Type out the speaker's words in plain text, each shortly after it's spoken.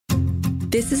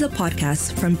This is a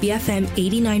podcast from BFM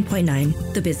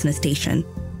 89.9, the business station.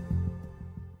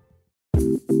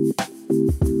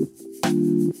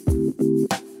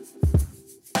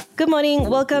 Good morning.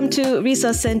 Welcome to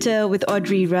Resource Center with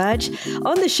Audrey Raj.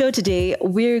 On the show today,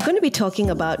 we're going to be talking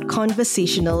about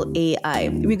conversational AI.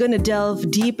 We're going to delve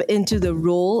deep into the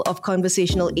role of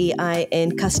conversational AI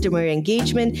in customer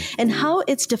engagement and how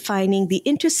it's defining the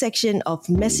intersection of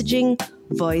messaging,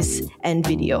 voice, and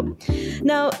video.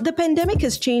 Now, the pandemic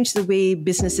has changed the way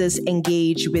businesses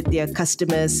engage with their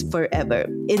customers forever.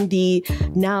 In the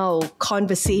now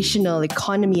conversational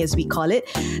economy, as we call it,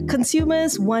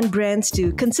 consumers want brands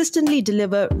to consistently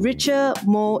deliver richer,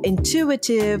 more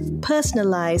intuitive,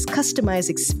 personalized, customized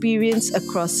experience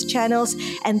across channels,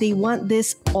 and they want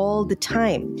this all the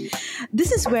time.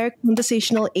 This is where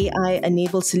conversational AI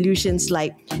enabled solutions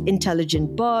like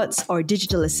intelligent bots or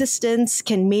digital assistants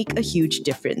can make a huge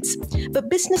difference.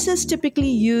 But businesses typically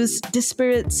use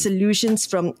disparate solutions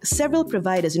from several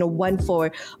providers, one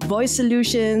for voice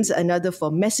solutions, another for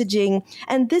messaging,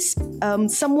 and this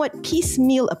somewhat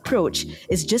piecemeal approach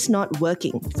is just not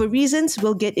working for reasons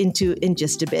we'll get into in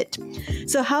just a bit.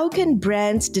 So how can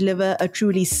brands deliver a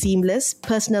truly seamless,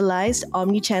 personalized,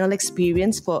 omni-channel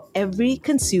experience for every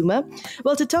consumer?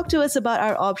 Well, to talk to us about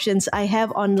our options, I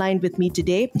have online with me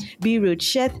today Birut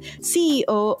Sheth,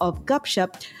 CEO of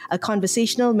Gupshup, a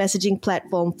conversational messaging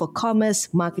platform for commerce,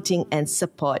 marketing, and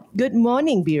support. Good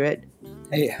morning, Birut.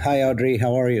 Hey, hi, Audrey.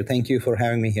 How are you? Thank you for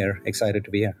having me here. Excited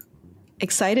to be here.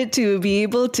 Excited to be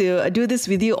able to do this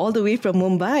with you all the way from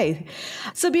Mumbai.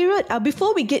 So, Birut,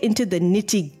 before we get into the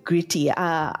nitty-gritty,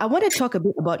 I want to talk a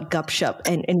bit about Gupshup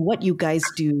and what you guys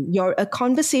do. You're a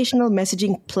conversational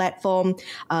messaging platform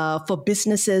for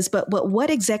businesses, but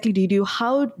what exactly do you do?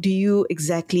 How do you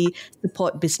exactly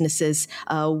support businesses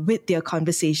with their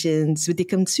conversations with the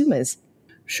consumers?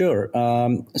 Sure.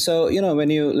 Let's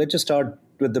just start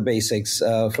with the basics.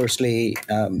 Firstly,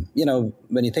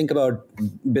 when you think about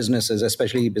businesses,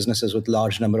 especially businesses with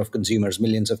large number of consumers,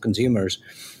 millions of consumers,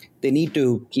 they need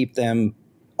to keep them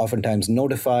oftentimes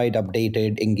notified,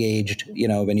 updated, engaged.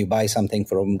 When you buy something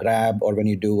from Grab, or when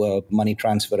you do a money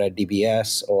transfer at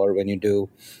DBS, or when you do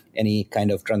any kind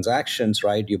of transactions,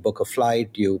 right? You book a flight,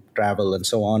 you travel and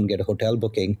so on, get a hotel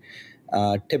booking.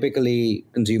 Typically,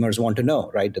 consumers want to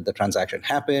know, right? Did the transaction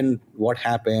happen? What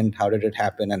happened? How did it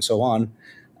happen? And so on.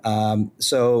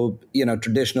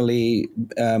 Traditionally,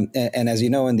 and as you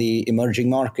know, in the emerging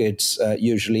markets,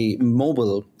 usually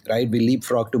mobile, right? We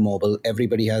leapfrog to mobile.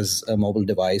 Everybody has a mobile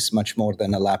device, much more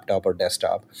than a laptop or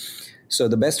desktop. So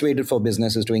the best way for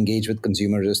businesses to engage with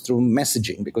consumers is through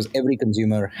messaging, because every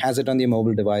consumer has it on their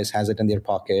mobile device, has it in their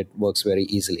pocket, works very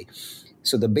easily.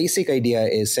 So the basic idea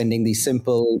is sending these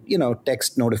simple,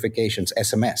 text notifications,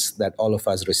 SMS, that all of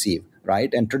us receive,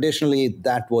 right? And traditionally,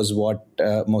 that was what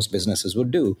most businesses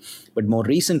would do. But more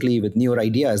recently, with newer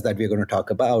ideas that we're going to talk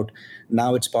about,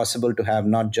 now it's possible to have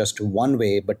not just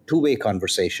one-way, but two-way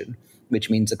conversation,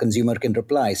 which means the consumer can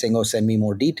reply saying, oh, send me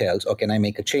more details, or can I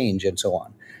make a change, and so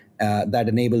on. That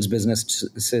enables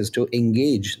businesses to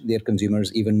engage their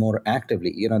consumers even more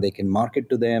actively. They can market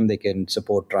to them, they can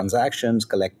support transactions,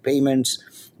 collect payments,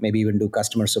 maybe even do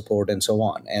customer support and so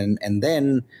on. And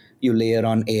then you layer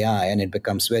on AI and it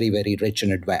becomes very, very rich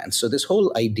and advanced. So this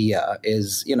whole idea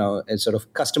is, a sort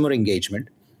of customer engagement,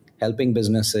 helping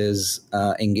businesses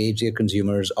engage their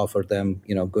consumers, offer them,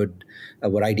 a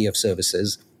variety of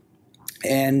services.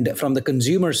 And from the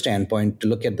consumer standpoint, to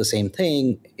look at the same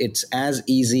thing, it's as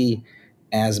easy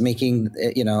as making,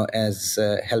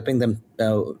 helping them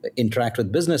interact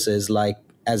with businesses, like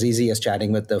as easy as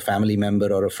chatting with a family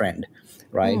member or a friend,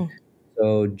 right?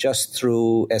 So just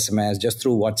through SMS, just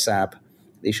through WhatsApp,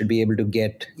 they should be able to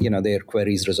get, their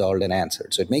queries resolved and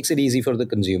answered. So it makes it easy for the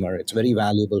consumer. It's very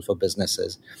valuable for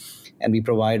businesses. And we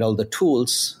provide all the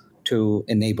tools to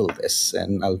enable this,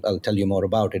 and I'll tell you more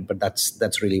about it, but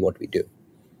that's really what we do.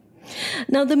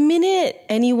 Now, the minute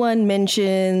anyone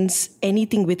mentions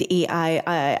anything with AI,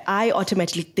 I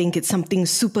automatically think it's something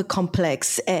super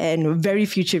complex and very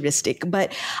futuristic.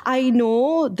 But I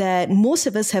know that most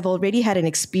of us have already had an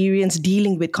experience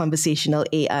dealing with conversational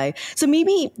AI. So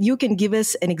maybe you can give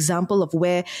us an example of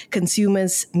where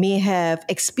consumers may have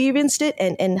experienced it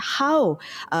and how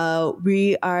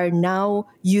we are now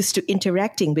used to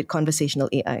interacting with conversational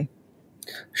AI.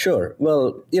 Sure.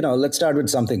 Well, let's start with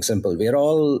something simple. We are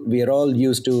all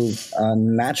used to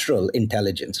natural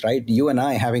intelligence, right? You and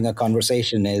I having a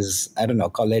conversation is,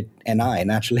 call it NI,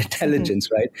 natural intelligence,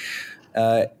 right?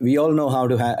 We all know how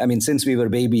to have, since we were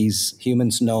babies,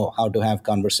 humans know how to have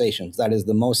conversations. That is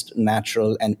the most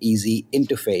natural and easy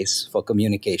interface for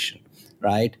communication,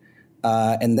 right?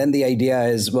 And then the idea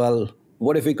is, well,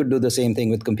 what if we could do the same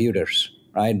thing with computers,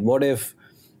 right? What if,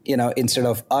 instead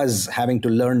of us having to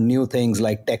learn new things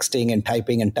like texting and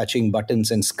typing and touching buttons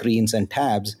and screens and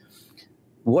tabs,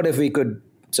 what if we could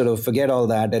sort of forget all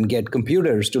that and get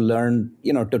computers to learn,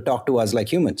 to talk to us like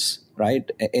humans, right?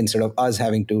 Instead of us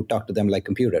having to talk to them like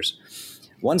computers.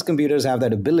 Once computers have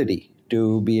that ability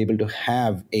to be able to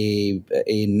have a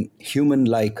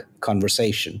human-like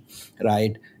conversation,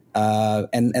 right?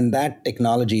 And that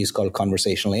technology is called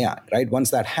conversational AI, right?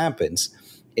 Once that happens,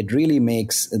 it really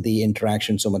makes the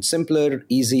interaction so much simpler,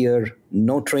 easier,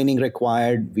 no training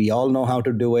required. We all know how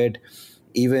to do it.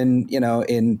 Even,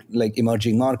 in like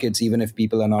emerging markets, even if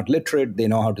people are not literate, they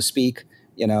know how to speak,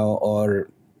 or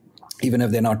even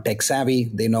if they're not tech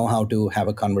savvy, they know how to have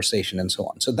a conversation and so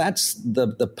on. So that's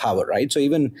the power, right? So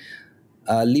even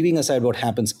leaving aside what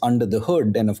happens under the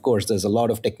hood, then of course there's a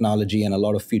lot of technology and a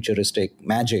lot of futuristic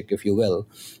magic, if you will.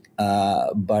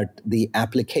 But the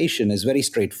application is very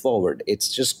straightforward. It's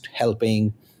just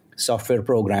helping software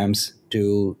programs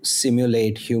to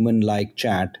simulate human-like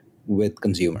chat with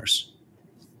consumers.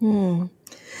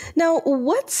 Now,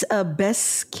 what's a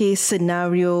best case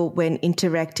scenario when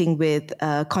interacting with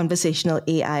conversational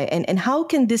AI, and how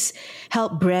can this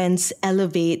help brands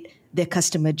elevate their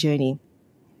customer journey?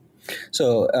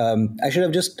 So I should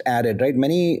have just added, right?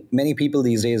 Many people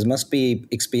these days must be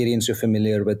experienced or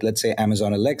familiar with, let's say,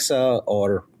 Amazon Alexa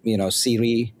or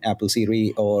Siri, Apple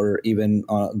Siri, or even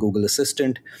Google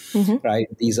Assistant, right?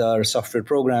 These are software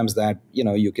programs that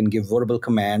you can give verbal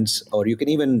commands, or you can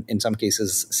even, in some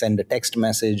cases, send a text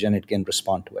message and it can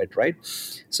respond to it, right?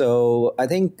 So I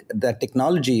think that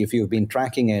technology, if you've been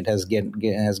tracking it, has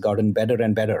gotten better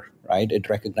and better, right? It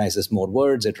recognizes more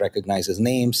words, it recognizes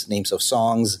names of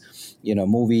songs,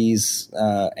 movies,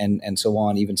 and so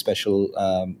on, even special,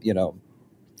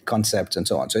 concepts and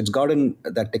so on. So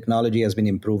that technology has been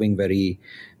improving very,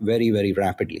 very, very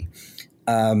rapidly.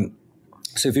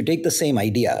 So if you take the same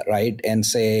idea, right, and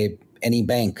say any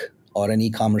bank or an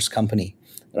e-commerce company,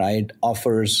 right,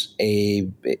 offers a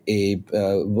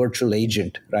virtual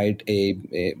agent, right,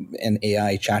 an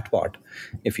AI chatbot,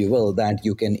 if you will, that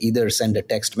you can either send a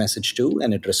text message to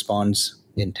and it responds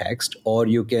in text, or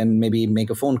you can maybe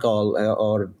make a phone call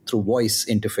or through voice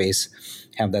interface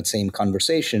have that same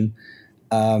conversation.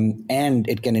 And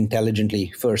it can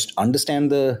intelligently first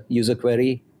understand the user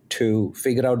query, 2,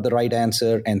 figure out the right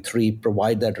answer, and 3,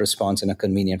 provide that response in a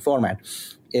convenient format.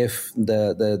 If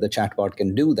the chatbot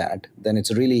can do that, then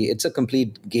it's a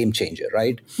complete game changer,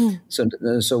 right?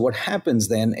 So what happens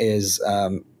then is,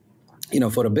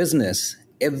 for a business,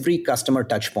 every customer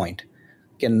touch point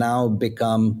can now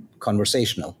become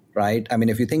conversational, right? I mean,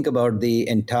 if you think about the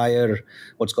entire,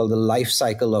 what's called the life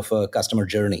cycle of a customer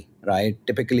journey, right?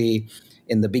 Typically,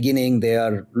 in the beginning, they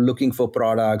are looking for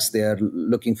products, they are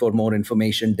looking for more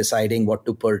information, deciding what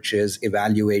to purchase,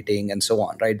 evaluating, and so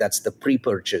on, right? That's the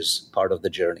pre-purchase part of the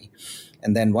journey.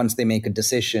 And then once they make a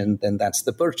decision, then that's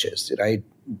the purchase, right?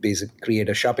 Basically, create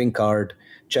a shopping cart,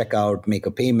 check out, make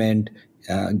a payment,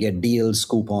 get deals,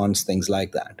 coupons, things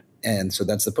like that. And so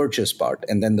that's the purchase part.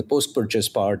 And then the post-purchase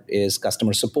part is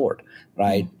customer support,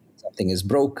 right? Something is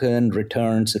broken,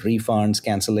 returns, refunds,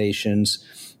 cancellations.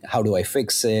 How do I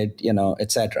fix it,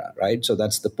 et cetera, right? So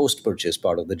that's the post-purchase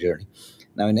part of the journey.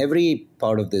 Now, in every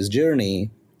part of this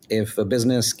journey, if a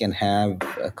business can have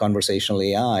a conversational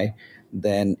AI,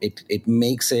 then it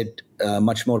makes it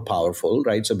much more powerful,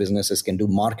 right? So businesses can do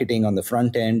marketing on the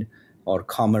front end, or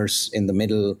commerce in the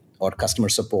middle, or customer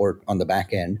support on the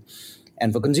back end.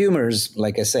 And for consumers,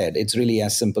 like I said, it's really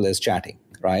as simple as chatting,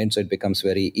 right? So it becomes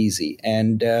very easy.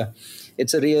 And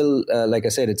it's a real, like I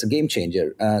said, it's a game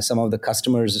changer. Some of the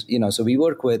customers, so we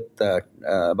work with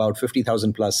about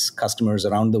 50,000 plus customers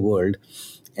around the world.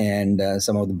 And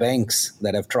some of the banks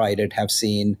that have tried it have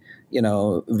seen,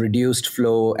 reduced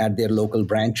flow at their local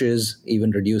branches,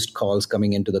 even reduced calls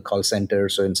coming into the call center.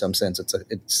 So in some sense,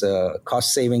 it's a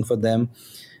cost saving for them.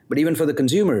 But even for the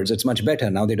consumers, it's much better.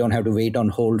 Now they don't have to wait on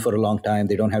hold for a long time.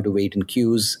 They don't have to wait in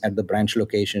queues at the branch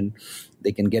location.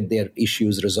 They can get their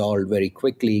issues resolved very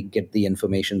quickly, get the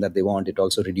information that they want. It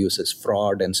also reduces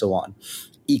fraud and so on.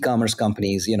 E-commerce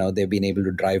companies, they've been able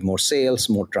to drive more sales,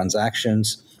 more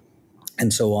transactions,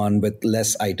 and so on, with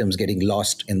less items getting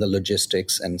lost in the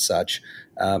logistics and such.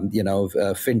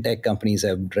 Fintech companies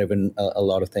have driven a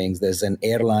lot of things. There's an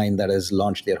airline that has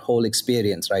launched their whole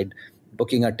experience, right?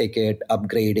 Booking a ticket,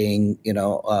 upgrading,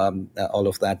 all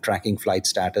of that, tracking flight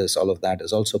status, all of that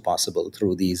is also possible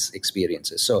through these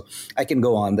experiences. So I can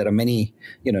go on. There are many,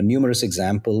 numerous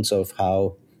examples of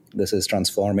how this is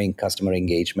transforming customer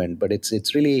engagement. But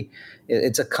it's really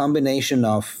a combination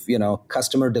of,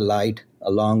 customer delight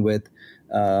along with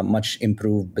much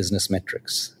improved business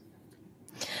metrics.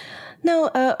 Now,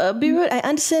 Birut, I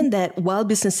understand that while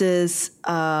businesses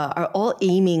are all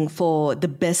aiming for the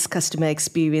best customer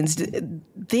experience,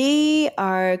 they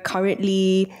are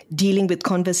currently dealing with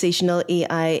conversational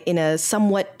AI in a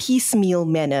somewhat piecemeal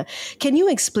manner. Can you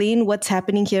explain what's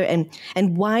happening here and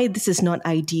why this is not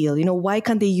ideal? Why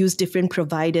can't they use different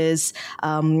providers?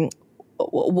 And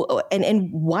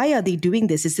why are they doing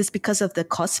this? Is this because of the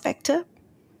cost factor?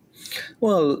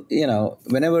 Well,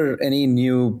 whenever any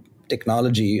new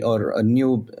technology or a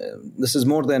new, this is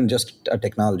more than just a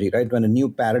technology, right? When a new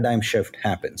paradigm shift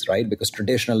happens, right? Because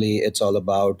traditionally it's all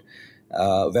about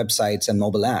websites and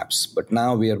mobile apps, but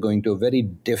now we are going to a very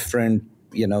different,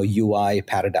 UI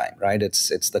paradigm, right?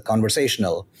 It's the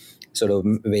conversational sort of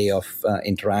way of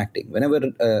interacting.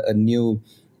 Whenever a new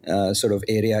sort of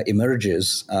area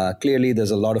emerges, clearly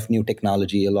there's a lot of new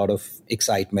technology, a lot of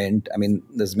excitement. I mean,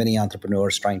 there's many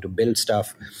entrepreneurs trying to build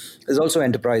stuff. There's also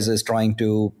enterprises trying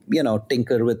to,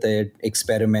 tinker with it,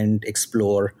 experiment,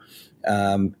 explore.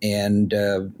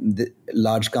 The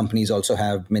large companies also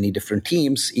have many different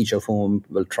teams, each of whom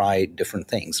will try different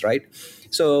things, right?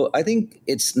 So I think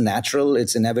it's natural,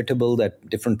 it's inevitable that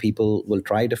different people will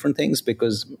try different things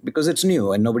because it's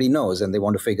new and nobody knows and they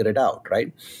want to figure it out,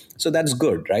 right? So that's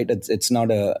good, right? It's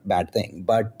not a bad thing.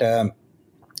 But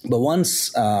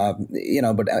once,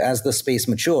 but as the space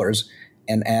matures,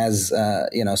 and as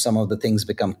some of the things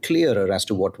become clearer as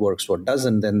to what works, what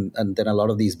doesn't, then a lot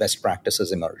of these best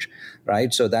practices emerge,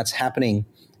 right? So that's happening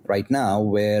right now.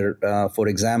 Where, for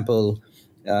example,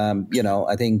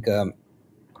 I think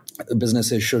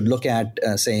businesses should look at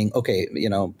saying, okay,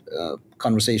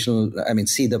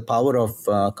 see the power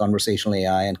of conversational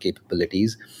AI and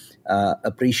capabilities.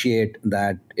 Appreciate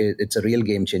that it's a real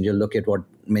game changer. Look at what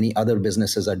many other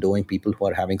businesses are doing, people who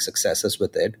are having successes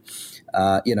with it.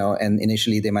 And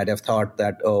initially they might have thought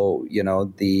that,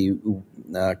 the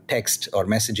text or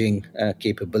messaging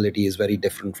capability is very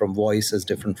different from voice, is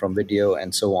different from video,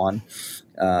 and so on.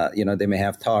 They may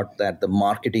have thought that the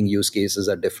marketing use cases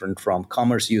are different from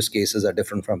commerce use cases, are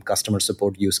different from customer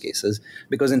support use cases,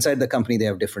 because inside the company they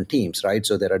have different teams, right?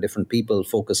 So there are different people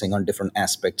focusing on different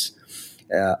aspects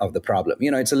of the problem.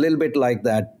 It's a little bit like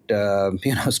that,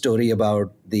 story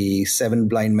about the 7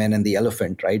 blind men and the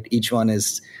elephant, right? Each one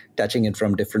is touching it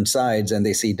from different sides and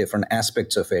they see different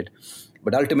aspects of it.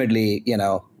 But ultimately,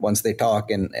 once they talk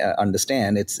and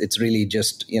understand, it's really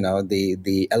just,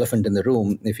 the elephant in the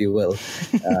room, if you will,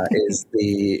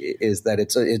 is that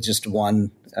it's just one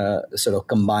sort of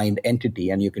combined entity,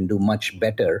 and you can do much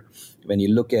better when you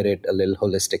look at it a little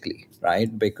holistically,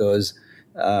 right? Because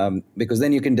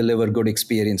then you can deliver good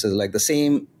experiences. Like the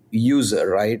same user,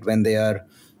 right? When they are,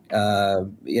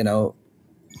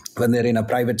 when they're in a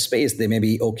private space, they may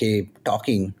be okay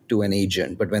talking to an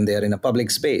agent, but when they're in a public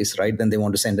space, right, then they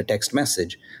want to send a text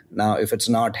message. Now, if it's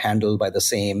not handled by the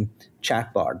same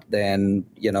chatbot, then,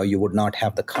 you would not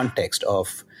have the context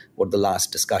of what the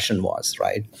last discussion was,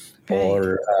 right?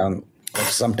 Or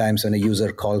sometimes when a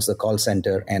user calls the call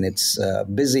center and it's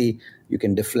busy, you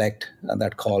can deflect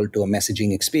that call to a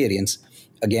messaging experience.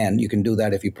 Again, you can do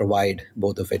that if you provide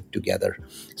both of it together.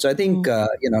 So I think,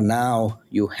 now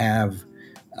you have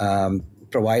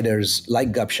providers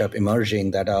like Gupshup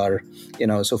emerging that are,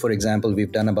 so for example,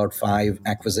 we've done about 5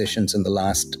 acquisitions in the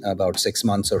last about 6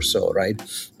 months or so, right?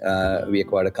 We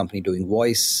acquired a company doing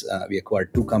voice. We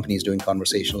acquired 2 companies doing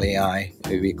conversational AI.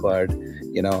 We acquired,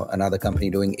 another company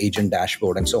doing agent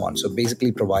dashboard and so on. So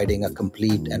basically providing a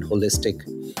complete and holistic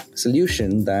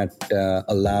solution that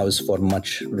allows for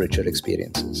much richer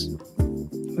experiences.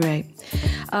 Right.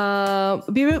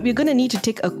 Birut, we're going to need to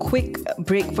take a quick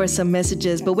break for some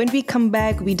messages. But when we come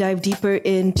back, we dive deeper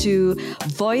into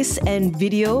voice and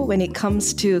video when it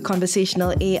comes to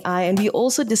conversational AI. And we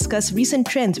also discuss recent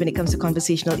trends when it comes to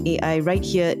conversational AI right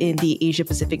here in the Asia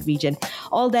Pacific region.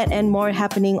 All that and more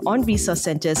happening on Resource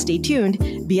Center. Stay tuned.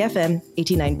 BFM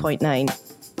 89.9.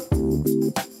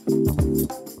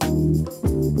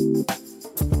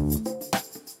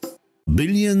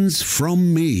 Billions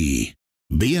from me.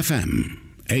 BFM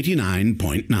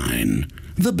 89.9,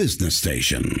 the business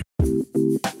station.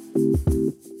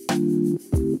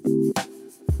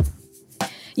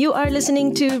 You are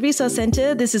listening to Resource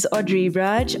Center. This is Audrey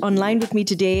Raj. Online with me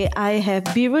today, I have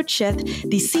Birut Sheth,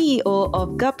 the CEO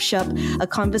of Gupshup, a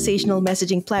conversational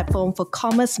messaging platform for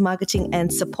commerce, marketing,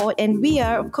 and support. And we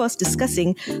are, of course,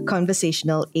 discussing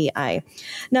conversational AI.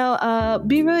 Now,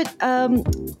 Birut,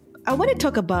 I want to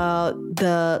talk about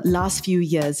the last few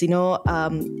years,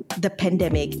 the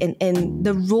pandemic and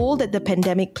the role that the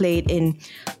pandemic played in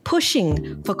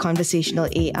pushing for conversational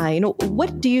AI.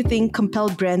 What do you think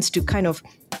compelled brands to kind of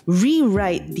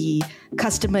rewrite the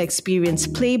customer experience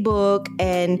playbook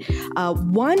and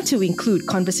want to include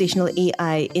conversational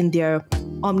AI in their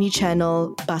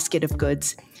omni-channel basket of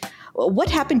goods. What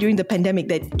happened during the pandemic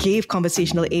that gave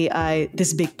conversational AI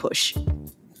this big push?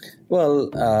 Well,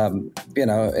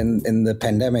 in the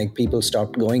pandemic, people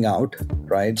stopped going out,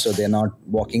 right? So they're not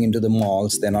walking into the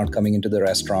malls, they're not coming into the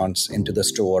restaurants, into the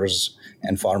stores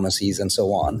and pharmacies and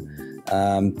so on.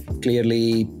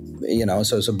 Clearly,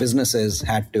 so businesses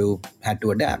had to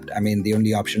adapt. I mean, the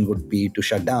only option would be to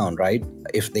shut down, right?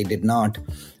 If they did not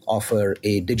offer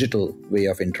a digital way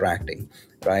of interacting,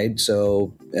 right?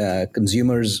 So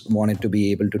consumers wanted to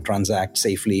be able to transact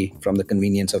safely from the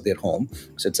convenience of their home.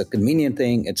 So it's a convenient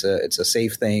thing, it's a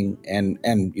safe thing, and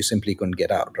you simply couldn't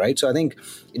get out, right? So I think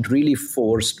it really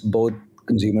forced both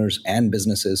consumers and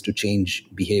businesses to change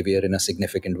behavior in a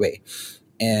significant way.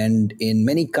 And in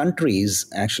many countries,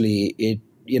 actually, it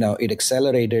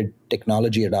accelerated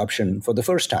technology adoption for the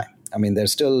first time. I mean,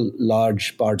 there's still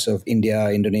large parts of India,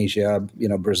 Indonesia,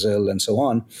 Brazil, and so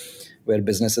on, where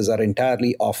businesses are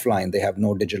entirely offline. They have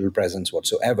no digital presence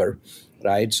whatsoever,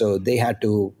 right? So they had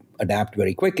to adapt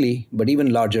very quickly. But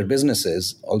even larger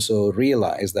businesses also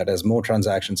realize that as more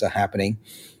transactions are happening,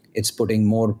 it's putting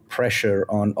more pressure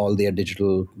on all their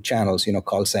digital channels,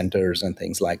 call centers and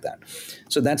things like that.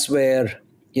 So that's where,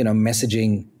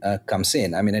 messaging comes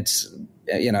in. I mean, it's,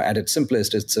 at its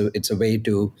simplest, it's a way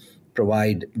to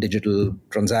provide digital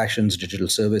transactions, digital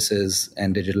services,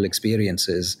 and digital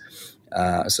experiences.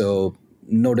 So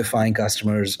notifying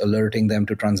customers, alerting them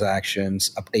to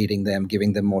transactions, updating them,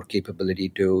 giving them more capability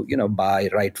to, buy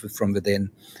right from within,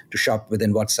 to shop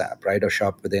within WhatsApp, right, or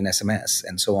shop within SMS,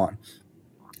 and so on.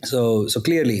 So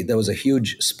clearly there was a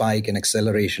huge spike in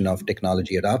acceleration of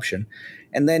technology adoption.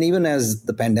 And then even as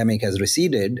the pandemic has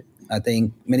receded, I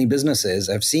think many businesses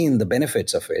have seen the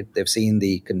benefits of it. They've seen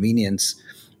the convenience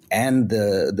and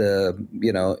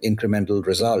the incremental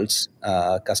results,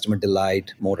 customer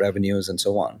delight, more revenues, and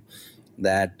so on,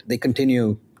 that they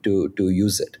continue to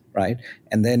use it, right?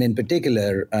 And then in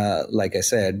particular, like I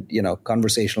said,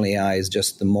 conversational AI is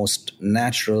just the most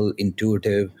natural,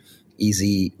 intuitive,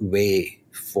 easy way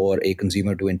for a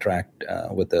consumer to interact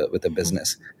with a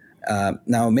business.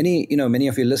 Now, many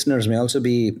of your listeners may also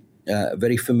be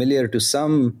very familiar to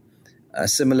some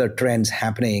similar trends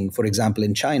happening, for example,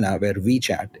 in China, where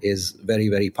WeChat is very,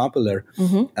 very popular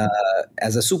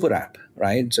as a super app,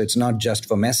 right? So it's not just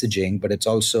for messaging, but it's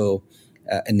also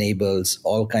enables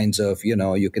all kinds of,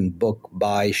 you can book,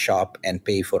 buy, shop, and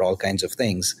pay for all kinds of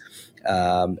things.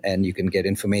 And you can get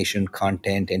information,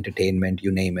 content, entertainment,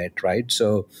 you name it, right?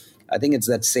 So I think it's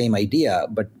that same idea,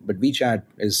 but WeChat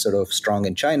is sort of strong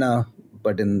in China,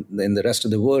 but in the rest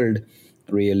of the world,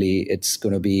 really, it's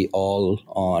going to be all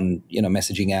on,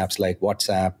 messaging apps like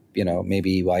WhatsApp,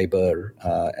 maybe Viber,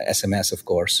 SMS, of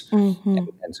course, and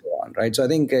so on, right? So I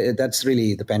think that's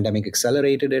really, the pandemic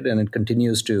accelerated it, and it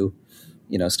continues to,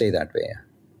 stay that way.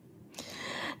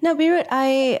 Now, Virat,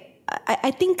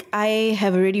 I think I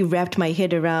have already wrapped my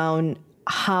head around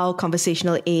how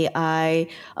conversational AI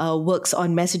works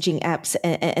on messaging apps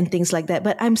and things like that.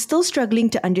 But I'm still struggling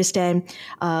to understand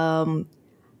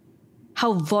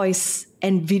how voice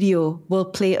and video will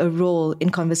play a role in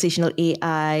conversational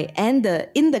AI and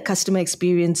in the customer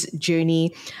experience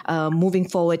journey moving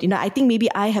forward. I think maybe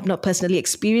I have not personally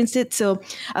experienced it. So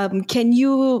can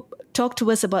you talk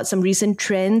to us about some recent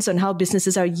trends on how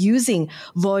businesses are using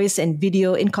voice and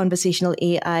video in conversational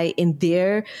AI in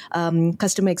their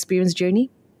customer experience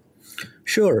journey?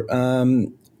 Sure.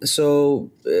 If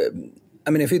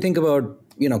you think about,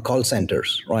 call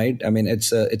centers, right? I mean,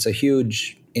 it's a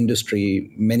huge industry.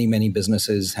 Many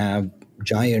businesses have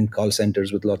giant call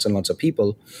centers with lots and lots of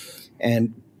people.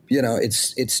 And,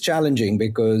 it's challenging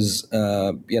because,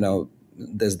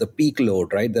 there's the peak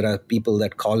load, right? There are people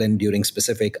that call in during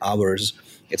specific hours.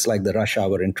 It's like the rush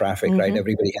hour in traffic, right?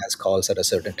 Everybody has calls at a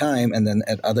certain time. And then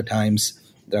at other times,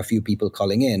 there are few people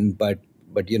calling in, but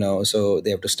so they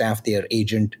have to staff their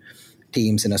agent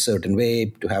teams in a certain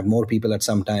way to have more people at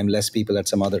some time, less people at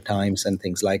some other times, and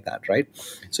things like that, right?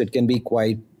 So it can be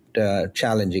quite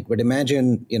challenging. But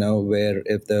imagine, where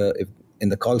if in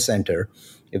the call center,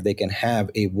 if they can have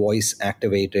a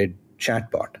voice-activated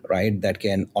chatbot, right, that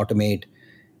can automate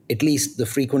at least the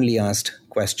frequently asked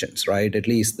questions, right, at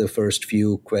least the first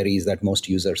few queries that most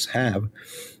users have,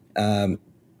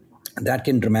 that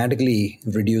can dramatically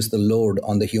reduce the load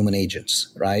on the human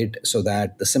agents, right? So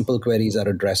that the simple queries are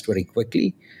addressed very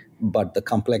quickly, but the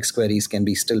complex queries can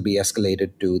still be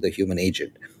escalated to the human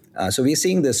agent. So we're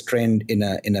seeing this trend in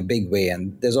a big way.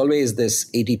 And there's always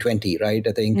this 80-20, right?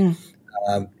 I think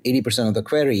 80% of the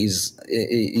queries,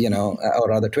 or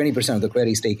rather 20% of the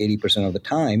queries take 80% of the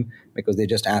time because they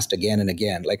just asked again and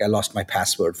again, like I lost my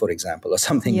password, for example, or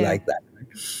something like that.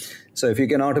 So if you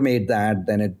can automate that,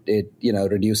 then it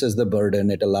reduces the burden.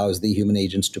 It allows the human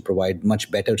agents to provide much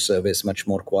better service, much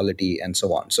more quality, and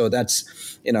so on. So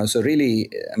that's, so really,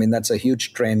 I mean, that's a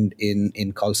huge trend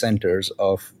in call centers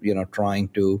of, trying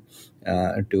to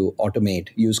automate,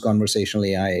 use conversational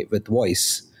AI with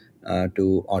voice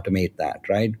to automate that,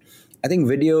 right? I think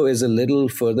video is a little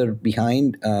further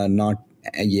behind, not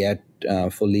yet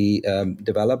fully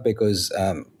developed because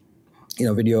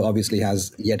video obviously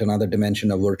has yet another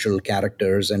dimension of virtual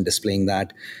characters and displaying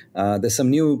that. There's some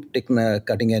new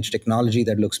cutting edge technology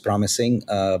that looks promising,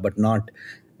 but not,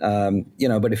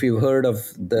 but if you've heard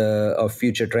of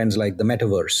future trends like the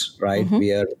metaverse, right?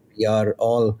 We are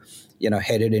all,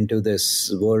 headed into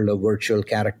this world of virtual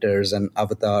characters and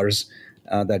avatars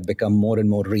that become more and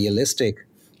more realistic.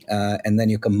 And then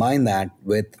you combine that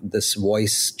with this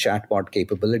voice chatbot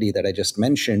capability that I just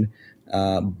mentioned,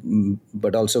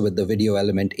 but also with the video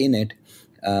element in it,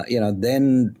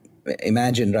 then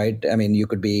imagine, right? I mean, you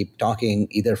could be talking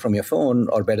either from your phone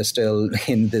or better still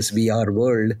in this VR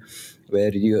world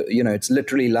where it's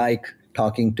literally like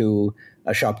talking to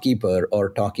a shopkeeper or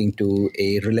talking to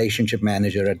a relationship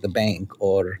manager at the bank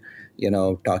or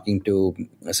talking to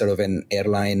sort of an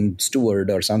airline steward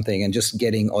or something and just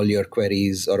getting all your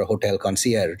queries, or a hotel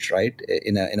concierge, right,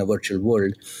 in a virtual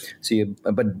world. So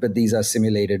but these are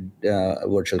simulated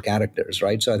virtual characters,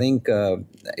 right? So I think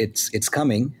it's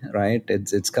coming, right?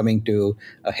 It's coming to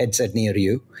a headset near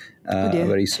you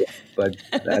very soon. But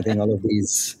I think all of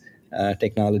these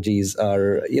technologies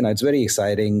are, it's very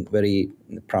exciting, very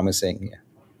promising. Yeah.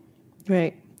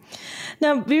 Right.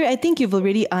 Now, Veer, I think you've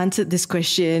already answered this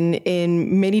question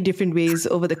in many different ways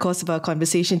over the course of our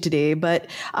conversation today, but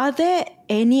are there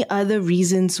any other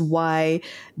reasons why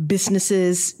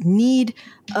businesses need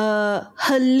a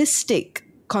holistic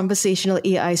conversational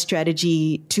AI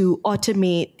strategy to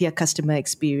automate their customer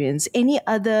experience? Any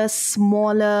other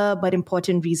smaller but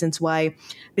important reasons why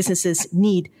businesses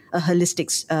need a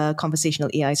holistic conversational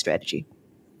AI strategy?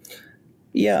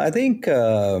 Yeah, I think,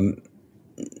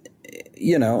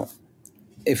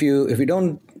 if you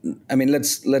don't, I mean,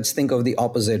 let's think of the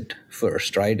opposite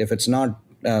first, right? If it's not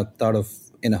thought of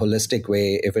in a holistic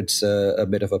way, if it's a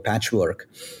bit of a patchwork,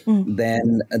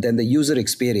 then the user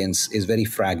experience is very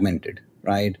fragmented,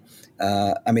 right?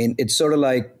 I mean, it's sort of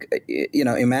like,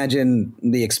 imagine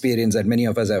the experience that many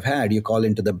of us have had. You call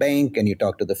into the bank and you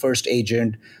talk to the first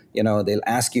agent, they'll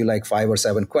ask you like 5 or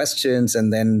 7 questions.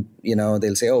 And then,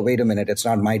 they'll say, oh, wait a minute, it's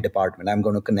not my department. I'm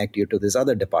going to connect you to this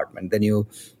other department. Then you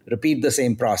repeat the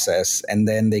same process. And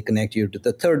then they connect you to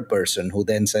the third person who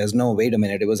then says, no, wait a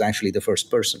minute, it was actually the first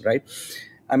person, right?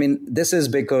 I mean, this is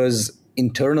because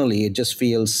internally it just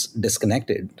feels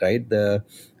disconnected, right? The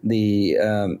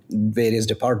various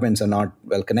departments are not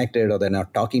well connected, or they're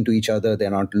not talking to each other. They're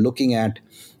not looking at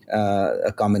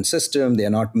a common system. They're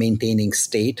not maintaining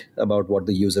state about what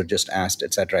the user just asked,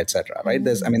 et cetera, right?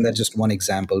 That's just one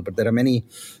example, but there are many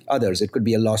others. It could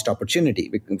be a lost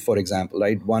opportunity, for example,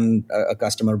 right? A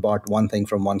customer bought one thing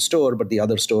from one store, but the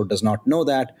other store does not know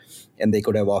that, and they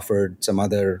could have offered some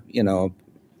other,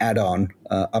 add-on,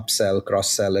 upsell,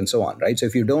 cross-sell, and so on, right? So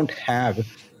if you don't have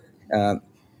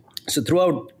so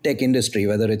throughout tech industry,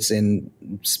 whether it's in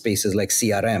spaces like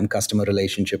CRM, customer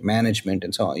relationship management,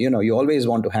 and so on, you always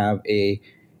want to have a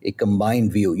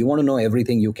combined view. You want to know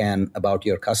everything you can about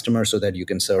your customer so that you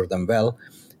can serve them well,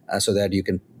 so that you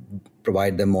can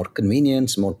provide them more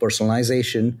convenience, more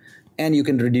personalization, and you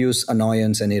can reduce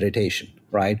annoyance and irritation,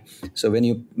 right? So when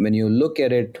you look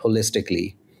at it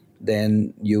holistically,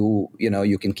 then you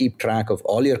can keep track of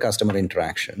all your customer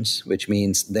interactions, which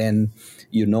means then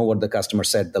you know what the customer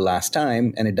said the last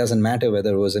time, and it doesn't matter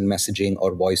whether it was in messaging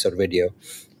or voice or video.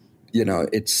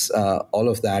 It's all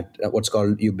of that, what's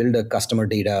called, you build a customer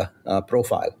data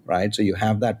profile, right? So you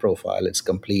have that profile, it's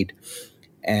complete.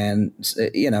 And,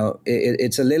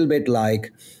 it's a little bit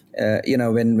like,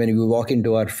 when we walk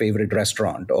into our favorite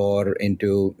restaurant or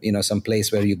into, some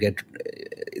place where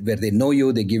where they know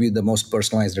you, they give you the most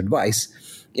personalized advice,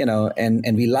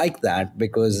 and we like that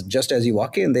because just as you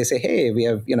walk in, they say, hey, we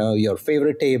have, your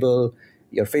favorite table,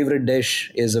 your favorite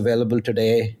dish is available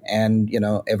today, and,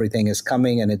 everything is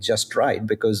coming and it's just right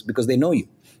because they know you,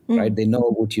 right? They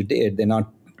know what you did. They're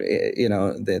not,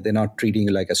 they're not treating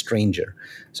you like a stranger.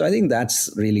 So I think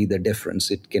that's really the difference.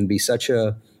 It can be such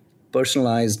a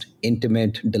personalized,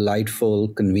 intimate, delightful,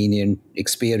 convenient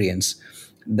experience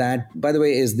that, by the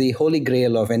way, is the holy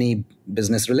grail of any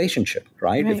business relationship,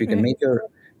 right? If you can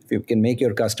make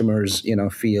your customers,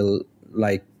 feel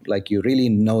like like you really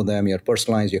know them, you're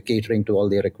personalized, you're catering to all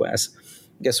their requests,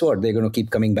 guess what? They're going to keep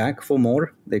coming back for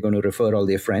more. They're going to refer all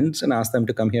their friends and ask them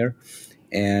to come here.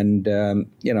 And,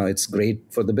 it's great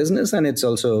for the business, and it's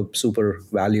also super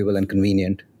valuable and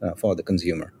convenient for the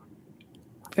consumer.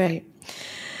 Right.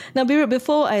 Now, Biro,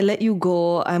 before I let you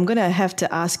go, I'm going to have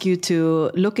to ask you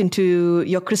to look into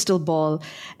your crystal ball.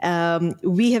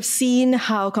 We have seen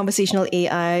how conversational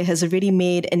AI has already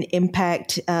made an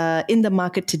impact in the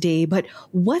market today. But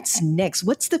what's next?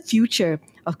 What's the future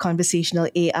of conversational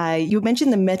AI? You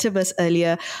mentioned the metaverse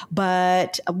earlier,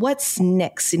 but what's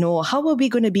next? How are we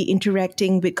going to be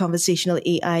interacting with conversational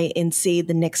AI in, say,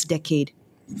 the next decade?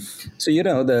 So,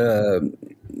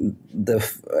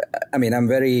 I'm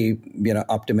very,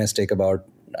 optimistic about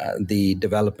the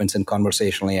developments in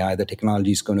conversational AI. The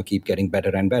technology is going to keep getting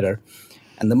better and better.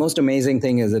 And the most amazing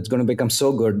thing is it's going to become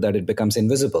so good that it becomes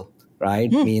invisible,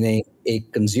 right? Meaning a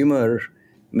consumer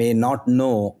may not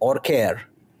know or care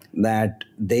that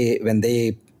when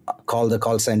they call the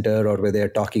call center or whether they're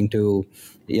talking to,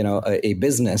 a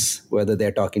business, whether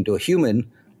they're talking to a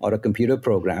human or a computer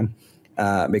program,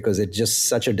 because it's just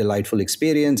such a delightful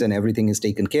experience and everything is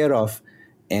taken care of,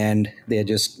 and they're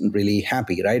just really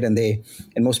happy, right? And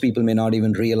most people may not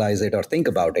even realize it or think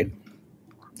about it.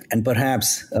 And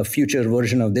perhaps a future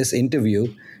version of this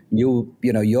interview, your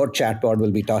chatbot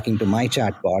will be talking to my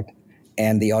chatbot,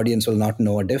 and the audience will not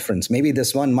know a difference. Maybe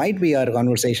this one might be our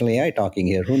conversational AI talking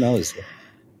here. Who knows?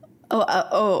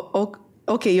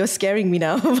 Okay, you're scaring me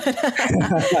now.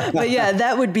 But yeah,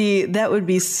 that would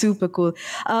be super cool.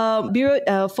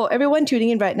 Biro, for everyone tuning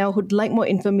in right now who'd like more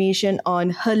information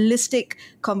on holistic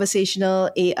conversational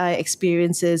AI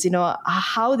experiences,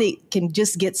 how they can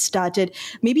just get started,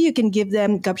 maybe you can give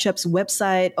them Gupshup's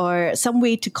website or some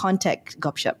way to contact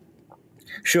Gupshup.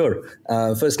 Sure.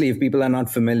 Firstly, if people are not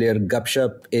familiar,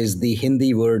 Gupshup is the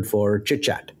Hindi word for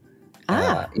chit-chat.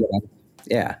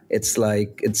 Yeah, it's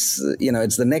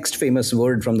the next famous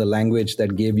word from the language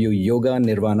that gave you yoga,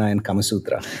 nirvana, and Kama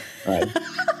Sutra. Right?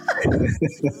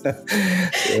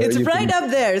 It's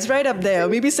right up there.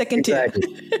 Maybe second tier.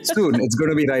 Soon, it's going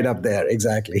to be right up there.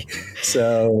 Exactly.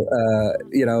 So,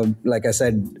 like I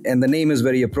said, and the name is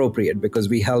very appropriate because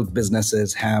we help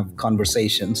businesses have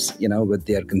conversations, with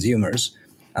their consumers.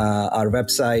 Our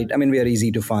website, we are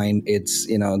easy to find. It's,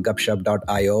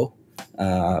 gupshup.io.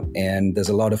 And there's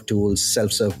a lot of tools,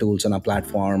 self-serve tools on our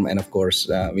platform. And of course,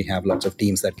 we have lots of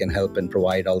teams that can help and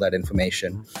provide all that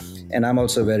information. And I'm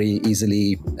also very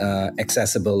easily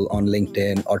accessible on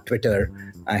LinkedIn or Twitter.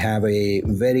 I have a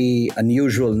very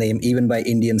unusual name, even by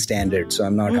Indian standards, so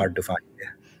I'm not hard to find.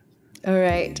 All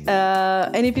right.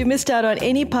 And if you missed out on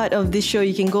any part of this show,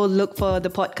 you can go look for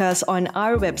the podcast on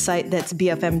our website. That's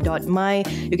bfm.my.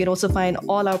 You can also find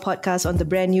all our podcasts on the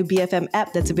brand new BFM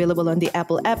app that's available on the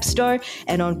Apple App Store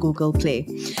and on Google Play.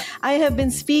 I have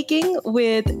been speaking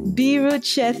with Biro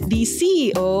Cheth, the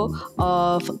CEO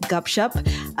of Gupshup.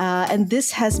 And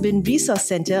this has been Resource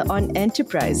Center on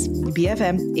Enterprise,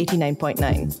 BFM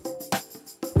 89.9.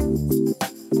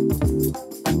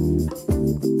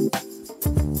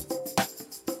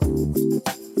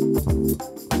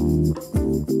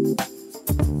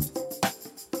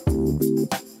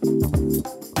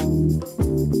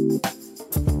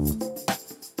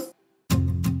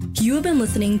 You have been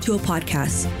listening to a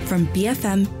podcast from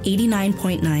BFM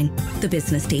 89.9, the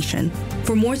business station.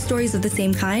 For more stories of the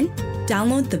same kind,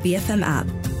 download the BFM app.